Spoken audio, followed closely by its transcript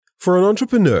For an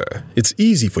entrepreneur, it's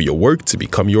easy for your work to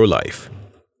become your life.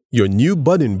 Your new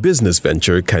budding business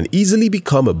venture can easily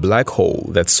become a black hole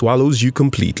that swallows you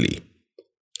completely.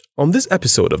 On this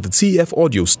episode of the TF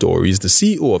Audio Stories, the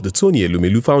CEO of the Tony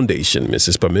Elumelu Foundation,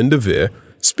 Mrs. Parminder Vir,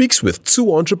 speaks with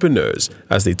two entrepreneurs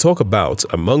as they talk about,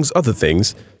 amongst other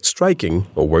things, striking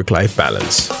a work-life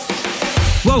balance.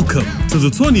 Welcome to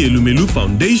the Tony Elumelu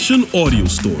Foundation Audio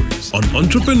Stories on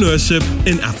entrepreneurship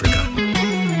in Africa.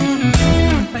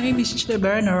 My name is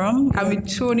Chidebere Naram. I'm a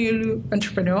Tony Elu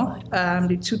entrepreneur,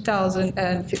 the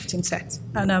 2015 set.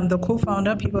 And I'm the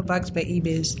co-founder of People Bags by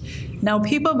eBiz. Now,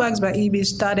 People Bags by eBiz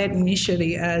started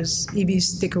initially as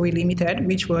eBiz Takeaway Limited,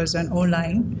 which was an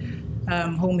online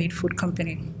homemade food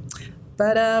company.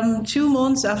 But 2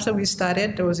 months after we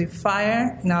started, there was a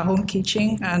fire in our home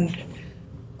kitchen, and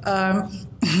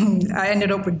I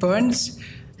ended up with burns.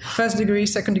 First degree,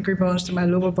 second degree burns to my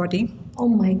lower body. Oh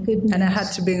my goodness. And I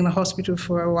had to be in the hospital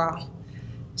for a while.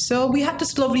 So we had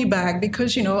this lovely bag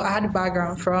because, I had a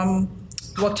background from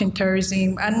worked in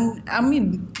tourism and I'm a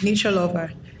nature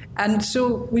lover. And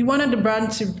so we wanted the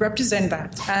brand to represent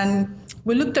that. And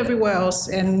we looked everywhere else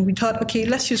and we thought, okay,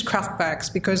 let's use craft bags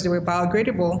because they were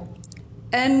biodegradable.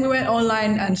 And we went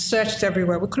online and searched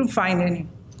everywhere. We couldn't find any.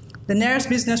 The nearest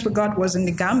business we got was in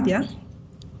the Gambia.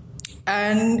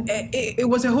 And it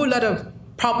was a whole lot of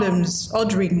problems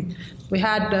ordering. We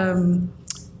had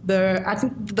I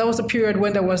think there was a period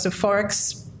when there was a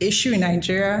forex issue in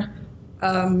Nigeria,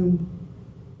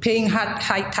 paying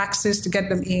high taxes to get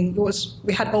them in.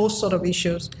 We had all sort of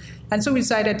issues. And so we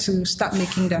decided to start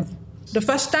making them. The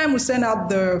first time we sent out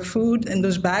the food in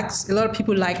those bags, a lot of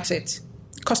people liked it.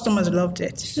 Customers loved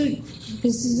it. So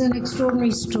this is an extraordinary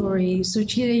story. So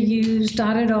Chida, you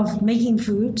started off making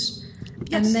food.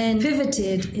 Yes. And then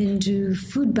pivoted into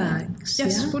food bags.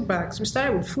 Yes, Food bags. We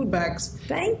started with food bags.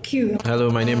 Thank you. Hello,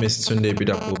 my name is Tunde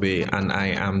Bidakobe, and I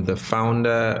am the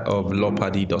founder of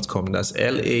lawpadi.com. That's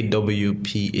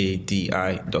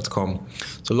lawpadi.com.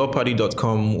 So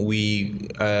lawpadi.com, we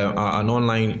are an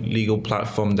online legal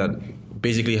platform that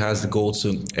basically has the goal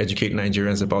to educate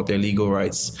Nigerians about their legal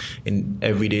rights in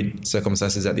everyday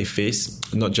circumstances that they face,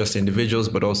 not just individuals,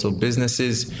 but also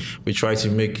businesses. We try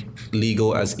to make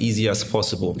legal as easy as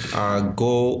possible. Our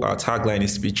goal, our tagline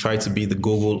is to try to be the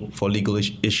Google for legal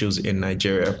issues in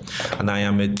Nigeria. And I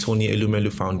am a Tony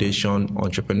Elumelu Foundation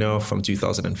entrepreneur from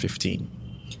 2015.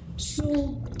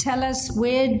 So tell us,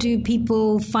 where do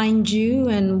people find you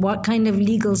and what kind of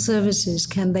legal services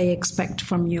can they expect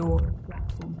from your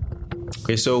platform?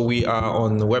 Okay, so we are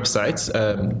on the website,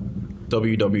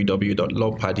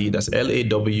 www.lawpadi, that's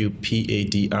lawpadi.com.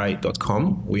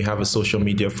 We have a social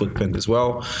media footprint as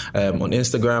well. On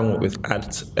Instagram with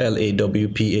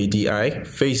 @lawpadi,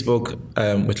 Facebook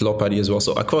with Lawpadi as well.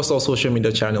 So across all social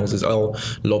media channels is all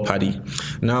Lawpadi.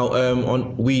 Now,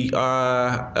 we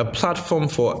are a platform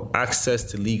for access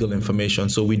to legal information.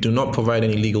 So we do not provide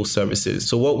any legal services.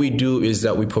 So what we do is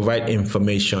that we provide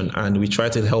information and we try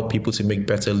to help people to make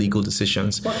better legal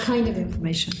decisions. What kind of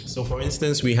information? So for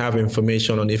instance, we have information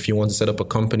on if you want to set up a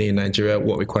company in Nigeria,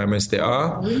 what requirements there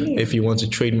are. Really? If you want to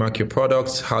trademark your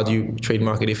product, how do you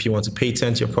trademark it? If you want to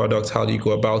patent your product, how do you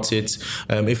go about it?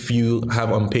 If you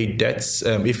have unpaid debts,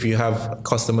 if you have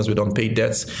customers with unpaid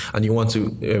debts and you want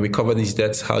to recover these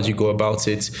debts, how do you go about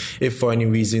it? If for any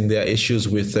reason there are issues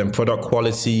with product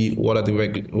quality, what are the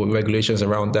regulations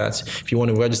around that? If you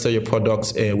want to register your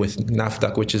product with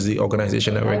NAFDAC, which is the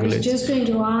organization that regulates. I was just going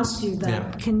to ask you that.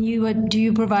 Yeah. Can you do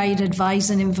you provide advice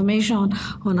and information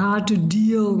on how to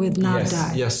deal with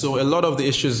NAFDAC? Yes. So a lot of the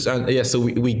issues, so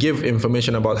we give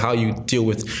information about how you deal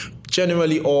with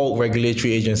generally all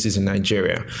regulatory agencies in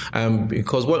Nigeria.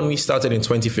 Because when we started in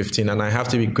 2015, and I have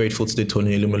to be grateful to the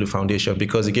Tony Elumelu Foundation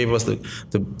because it gave us the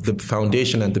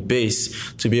foundation and the base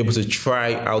to be able to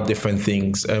try out different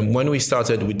things. When we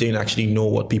started, we didn't actually know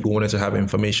what people wanted to have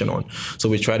information on. So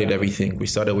we tried everything. We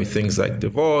started with things like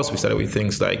divorce. We started with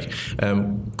things like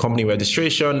company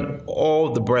registration,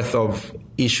 all the breadth of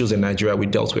issues in Nigeria we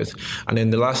dealt with. And in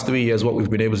the last 3 years, what we've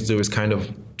been able to do is kind of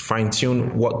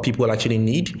fine-tune what people actually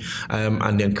need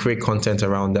and then create content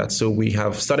around that. So we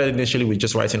have started initially with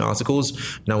just writing articles.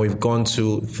 Now we've gone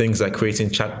to things like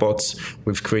creating chatbots.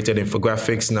 We've created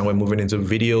infographics. Now we're moving into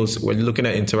videos. We're looking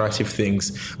at interactive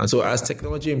things. And so as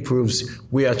technology improves,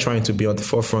 we are trying to be on the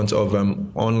forefront of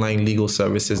online legal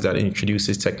services that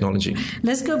introduces technology.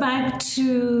 Let's go back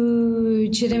to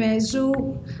Chideme.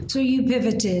 So you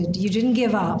pivoted. You didn't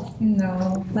give up.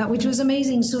 No. Which was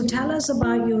amazing. So tell us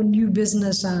about your new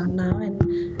business now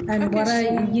And what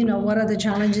are the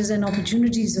challenges and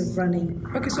opportunities of running?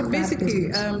 Okay, so basically,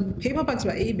 Paper Bags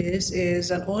by ABIZ is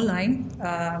an online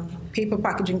paper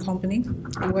packaging company.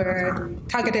 We're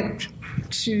targeted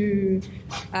to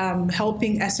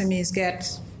helping SMEs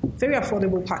get very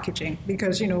affordable packaging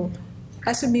because,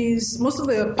 SMEs, most of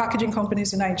the packaging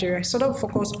companies in Nigeria sort of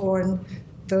focus on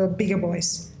the bigger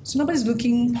boys. So nobody's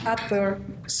looking at the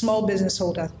small business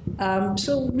holder.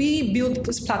 So we built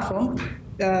this platform,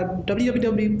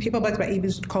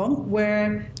 www.paperbagsbyabiz.com,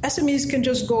 where SMEs can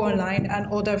just go online and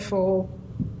order for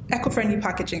eco-friendly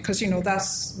packaging because,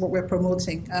 that's what we're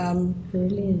promoting.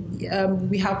 Brilliant.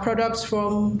 We have products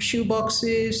from shoe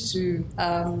boxes to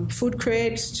food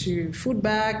crates to food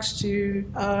bags to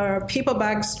paper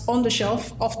bags on the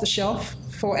shelf, off the shelf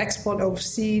for export of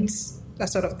seeds, that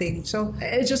sort of thing. So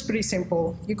it's just pretty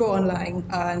simple. You go online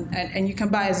and you can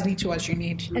buy as little as you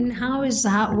need. And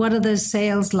what are the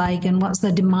sales like and what's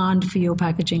the demand for your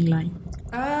packaging like?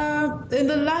 In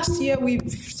the last year,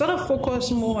 we've sort of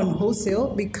focused more on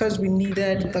wholesale because we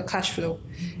needed the cash flow.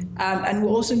 And we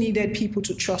also needed people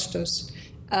to trust us.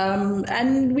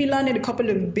 And we landed a couple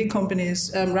of big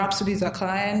companies. Rhapsody is our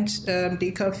client,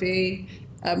 Decafe. We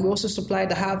also supply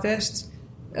The Harvest.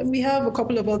 And we have a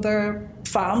couple of other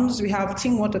farms. We have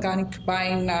Team Water Organic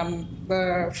buying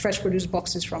the fresh produce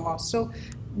boxes from us. So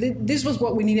this was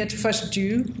what we needed to first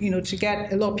do, to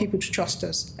get a lot of people to trust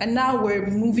us. And now we're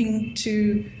moving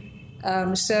to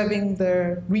serving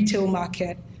the retail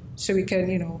market so we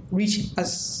can, reach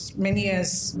as many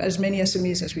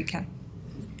SMEs as we can.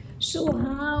 So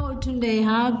how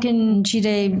can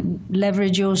Chide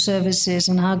leverage your services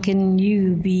and how can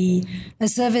you be a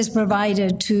service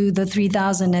provider to the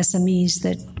 3,000 SMEs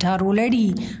that are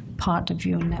already part of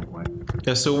your network?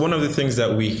 Yeah, so one of the things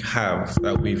that we have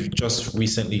that we've just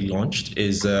recently launched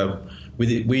is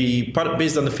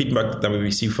based on the feedback that we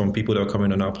receive from people that are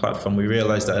coming on our platform, we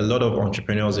realized that a lot of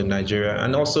entrepreneurs in Nigeria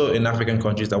and also in African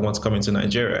countries that want to come into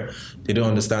Nigeria, they don't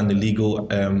understand the legal,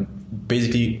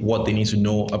 basically what they need to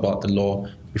know about the law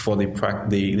before they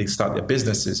start their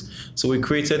businesses. So we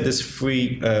created this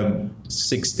free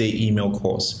 6-day email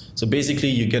course. So basically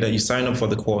you sign up for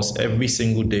the course every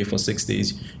single day for 6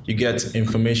 days. You get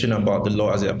information about the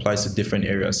law as it applies to different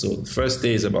areas. So the first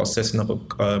day is about setting up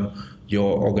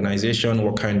your organization,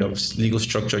 what kind of legal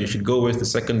structure you should go with. The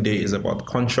second day is about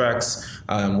contracts,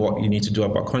 what you need to do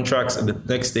about contracts. And the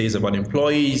next day is about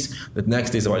employees. The next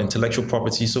day is about intellectual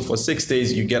property. So for 6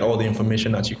 days, you get all the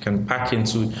information that you can pack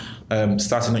into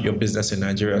starting out your business in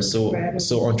Nigeria. So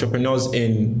entrepreneurs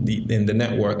in the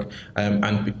network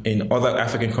and in other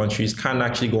African countries can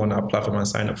actually go on our platform and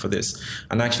sign up for this.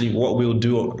 And actually what we'll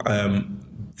do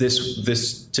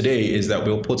this today is that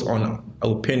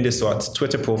I'll pin this to our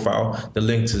Twitter profile, the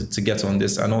link to get on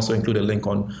this, and also include a link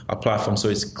on our platform so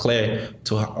it's clear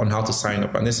on how to sign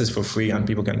up. And this is for free and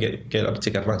people can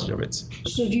take advantage of it.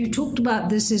 So you talked about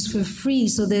this is for free,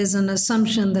 so there's an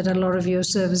assumption that a lot of your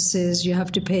services, you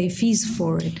have to pay fees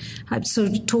for it.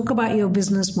 So talk about your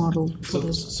business model for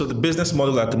this. So the business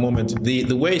model at the moment,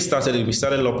 the way it started, we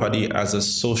started Lawparty as a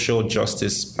social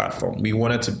justice platform. We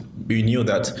knew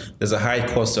that there's a high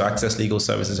cost to access legal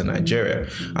services in Nigeria,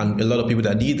 and a lot of people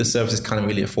that need the services can't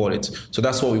really afford it. So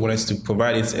that's what we wanted to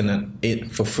provide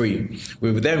it for free.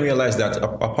 We then realized that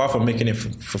apart from making it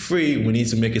for free, we need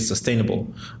to make it sustainable.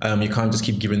 You can't just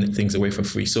keep giving things away for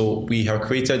free. So we have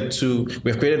created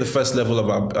the first level of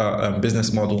our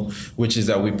business model, which is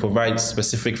that we provide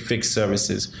specific fixed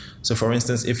services. So for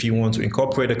instance, if you want to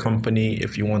incorporate a company,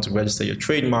 if you want to register your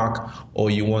trademark, or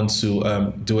you want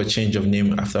to do a change of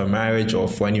name after a marriage or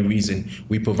for any reason,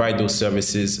 we provide those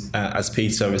services as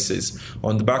paid services.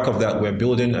 On the back of that, we're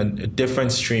building a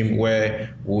different stream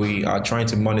where we are trying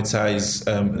to monetize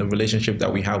the relationship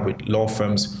that we have with law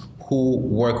firms who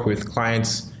work with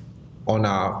clients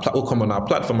who come on our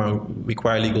platform and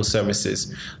require legal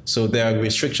services. So there are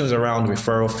restrictions around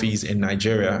referral fees in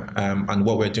Nigeria, and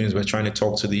what we're doing is we're trying to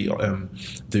talk to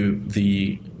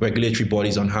the regulatory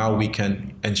bodies on how we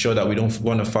can ensure that we don't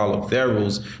run afoul of their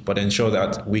rules, but ensure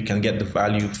that we can get the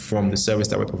value from the service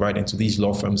that we're providing to these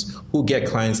law firms who get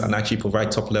clients and actually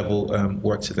provide top-level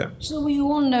work to them. So we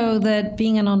all know that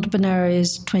being an entrepreneur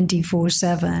is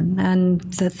 24/7, and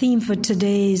the theme for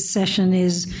today's session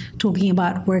is talking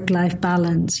about work-life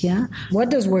balance, yeah? What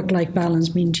does work-life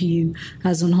balance mean to you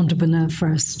as an entrepreneur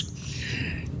first?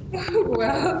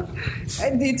 Well,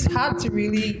 it's hard to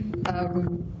really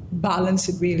balance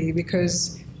it really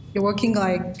because you're working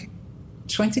like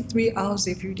 23 hours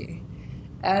every day.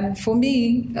 And for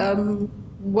me,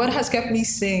 what has kept me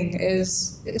sane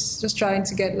is just trying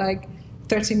to get like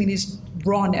 30 minutes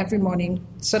run every morning.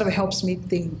 Sort of helps me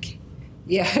think.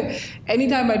 yeah,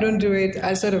 anytime I don't do it,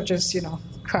 I sort of just,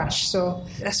 crash. So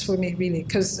that's for me, really,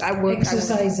 because I work.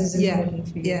 Exercise is important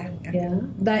for you. Yeah.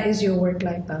 That is your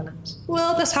work-life balance.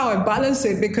 Well, that's how I balance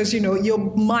it, because, your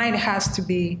mind has to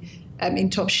be in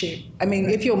top shape. I mean,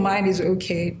 if your mind is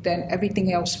okay, then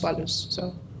everything else follows.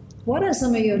 So, what are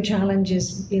some of your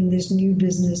challenges in this new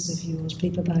business of yours,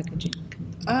 paper packaging?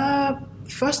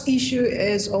 First issue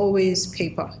is always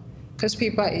paper, because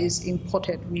paper is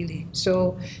imported, really.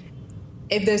 So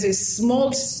if there's a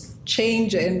small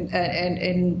change in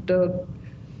the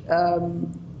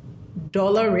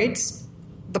dollar rates,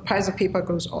 the price of paper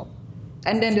goes up.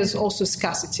 And then there's also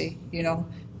scarcity,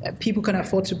 People can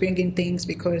afford to bring in things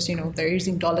because, they're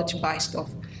using dollar to buy stuff.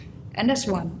 And that's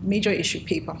one major issue,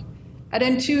 paper. And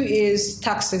then two is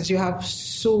taxes. You have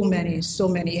so many.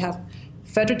 You have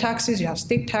federal taxes, you have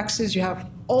state taxes, you have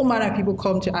all manner of people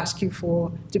come to ask you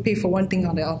to pay for one thing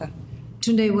or the other.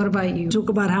 Tunde, what about you? Talk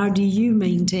about how do you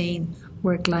maintain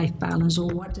work-life balance, or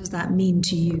what does that mean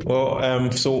to you?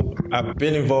 Well, so I've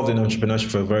been involved in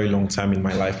entrepreneurship for a very long time in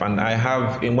my life, and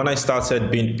when I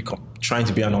started trying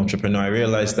to be an entrepreneur, I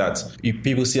realized that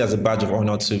people see it as a badge of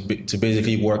honor to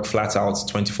basically work flat out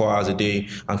 24 hours a day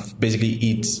and basically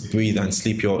eat, breathe, and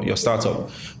sleep your startup.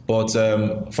 But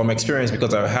from experience,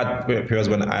 because I've had periods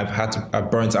when I've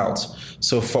burnt out.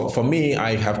 So for me,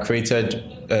 I have created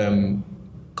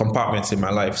compartments in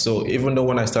my life. So even though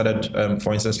when I started,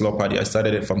 for instance, Law Party, I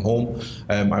started it from home,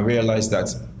 I realized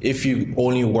that if you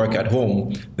only work at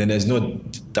home, then there's no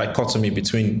dichotomy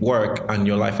between work and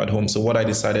your life at home. So what I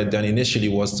decided then initially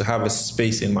was to have a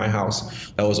space in my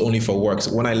house that was only for work.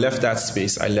 So when I left that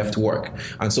space, I left work.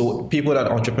 And so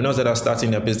entrepreneurs that are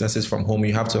starting their businesses from home,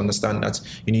 you have to understand that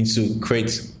you need to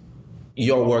create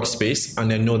your workspace,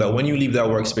 and then know that when you leave that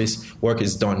workspace, work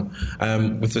is done.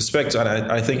 With respect to,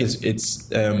 and I think it's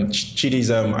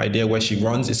Chidi's idea where she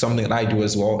runs is something that I do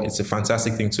as well. It's a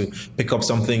fantastic thing to pick up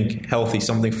something healthy,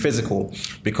 something physical,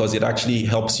 because it actually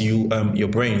helps you, your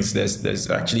brains. There's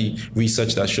actually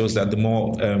research that shows that the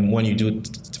more when you do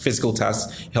physical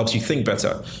tasks, it helps you think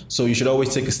better. So you should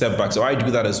always take a step back. So I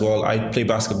do that as well. I play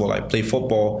basketball, I play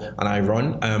football, and I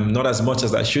run. Not as much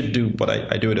as I should do, but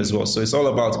I do it as well. So it's all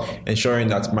about ensuring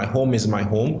that my home is my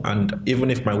home, and even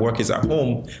if my work is at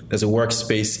home, there's a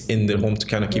workspace in the home to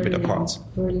kind of keep it apart.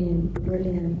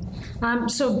 Brilliant.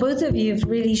 So both of you have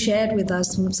really shared with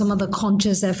us some of the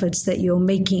conscious efforts that you're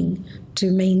making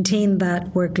to maintain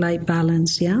that work-life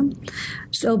balance, yeah?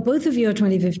 So both of you are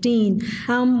 2015.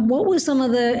 What were some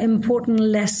of the important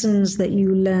lessons that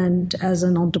you learned as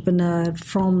an entrepreneur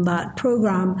from that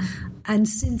program, and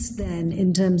since then,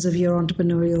 in terms of your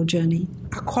entrepreneurial journey?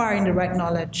 Acquiring the right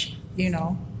knowledge.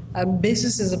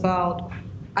 Business is about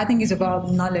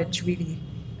knowledge, really.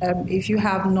 If you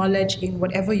have knowledge in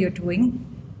whatever you're doing,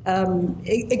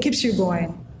 it keeps you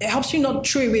going. It helps you not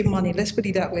throw away money, let's put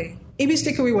it that way. Ibis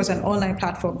Takeaway was an online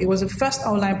platform. It was the first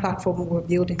online platform we were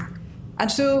building.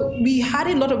 And so we had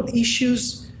a lot of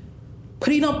issues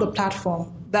putting up the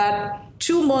platform that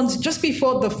 2 months just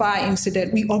before the fire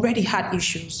incident, we already had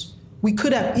issues. We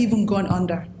could have even gone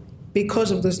under because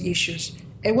of those issues.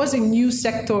 It was a new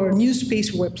sector, new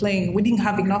space we were playing. We didn't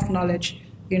have enough knowledge,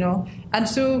 And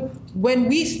so when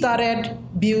we started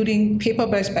building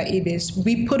Paperbacks by Ibis,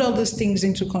 we put all those things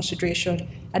into consideration.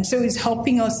 And so it's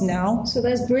helping us now. So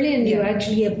that's brilliant. Yeah. You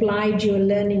actually applied your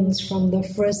learnings from the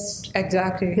first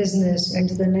business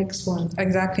into the next one.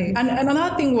 Exactly. And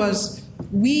another thing was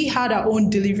we had our own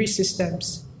delivery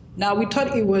systems. Now, we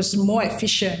thought it was more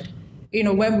efficient,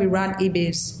 when we ran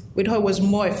Ibis. We thought it was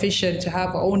more efficient to have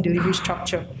our own delivery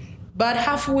structure. But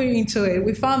halfway into it,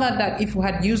 we found out that if we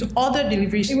had used other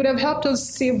deliveries, it would have helped us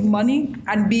save money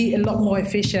and be a lot more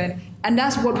efficient. And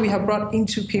that's what we have brought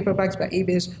into Paperbacks by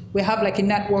Ibis. We have a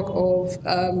network of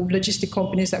logistic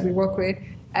companies that we work with,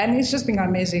 and it's just been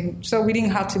amazing. So we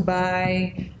didn't have to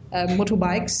buy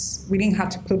motorbikes. We didn't have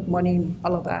to put money in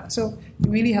all of that. So it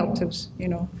really helped us,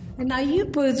 And are you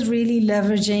both really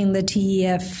leveraging the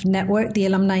TEF network, the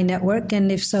alumni network?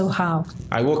 And if so, how?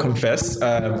 I will confess,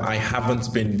 I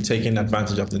haven't been taking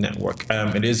advantage of the network.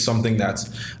 It is something that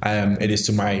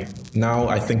now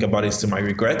I think about it, to my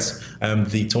regret.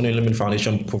 The Tony Lumin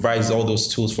Foundation provides all those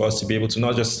tools for us to be able to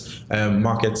not just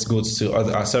market goods to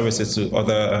our services to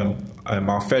other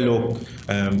our fellow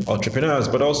entrepreneurs,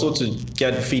 but also to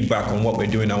get feedback on what we're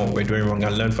doing and what we're doing wrong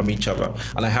and learn from each other.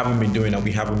 And I haven't been doing that.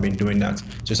 We haven't been doing that.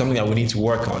 So something that we need to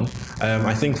work on.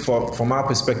 I think from our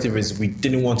perspective is we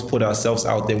didn't want to put ourselves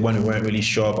out there when we weren't really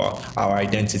sure about our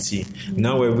identity.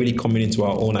 Now we're really coming into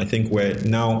our own. I think we're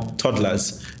now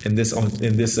toddlers in this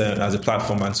as a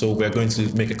platform, and so we're going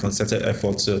to make a concerted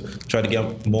effort to try to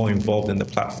get more involved in the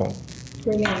platform.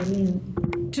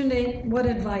 Brilliant. Tunde, what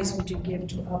advice would you give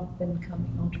to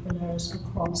up-and-coming entrepreneurs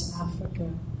across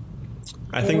Africa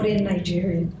or in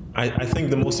Nigeria? I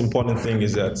think the most important thing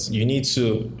is that you need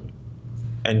to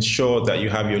ensure that you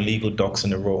have your legal ducks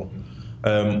in a row.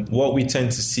 What we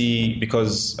tend to see,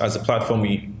 because as a platform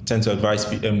we tend to advise,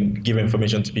 give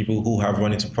information to people who have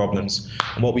run into problems.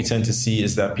 And what we tend to see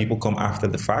is that people come after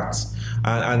the facts,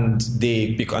 and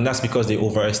that's because they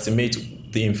overestimate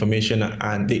the information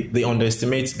and they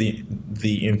underestimate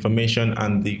the information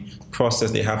and the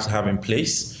process they have to have in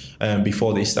place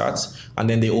before they start, and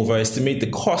then they overestimate the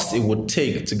cost it would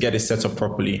take to get it set up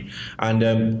properly.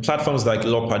 And platforms like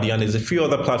Lawpadi, and there's a few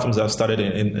other platforms that have started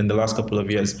in the last couple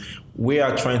of years, we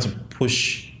are trying to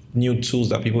push new tools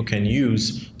that people can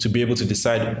use to be able to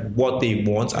decide what they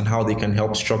want and how they can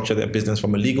help structure their business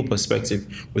from a legal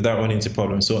perspective without running into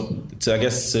problems. So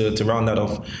to round that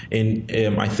off,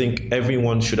 I think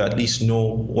everyone should at least know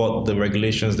what the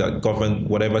regulations that govern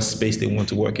whatever space they want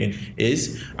to work in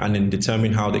is, and then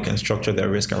determine how they can structure their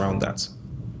risk around that.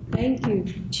 Thank you.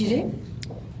 Jide?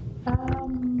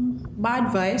 My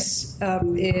advice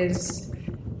is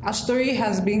our story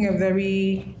has been a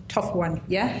very tough one,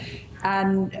 yeah?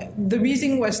 And the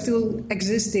reason we're still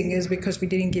existing is because we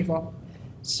didn't give up.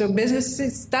 So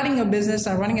starting a business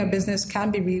and running a business can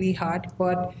be really hard,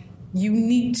 but you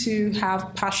need to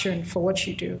have passion for what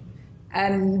you do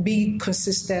and be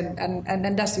consistent,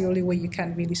 and that's the only way you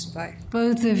can really survive.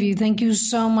 Both of you, thank you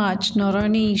so much, not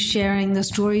only sharing the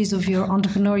stories of your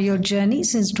entrepreneurial journey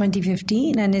since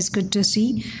 2015, and it's good to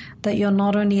see that you're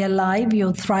not only alive,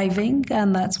 you're thriving,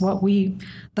 and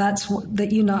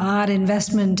our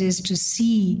investment is to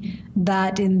see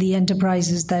that in the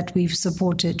enterprises that we've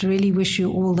supported. Really wish you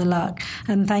all the luck.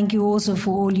 And thank you also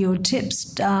for all your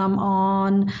tips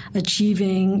on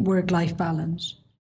achieving work-life balance.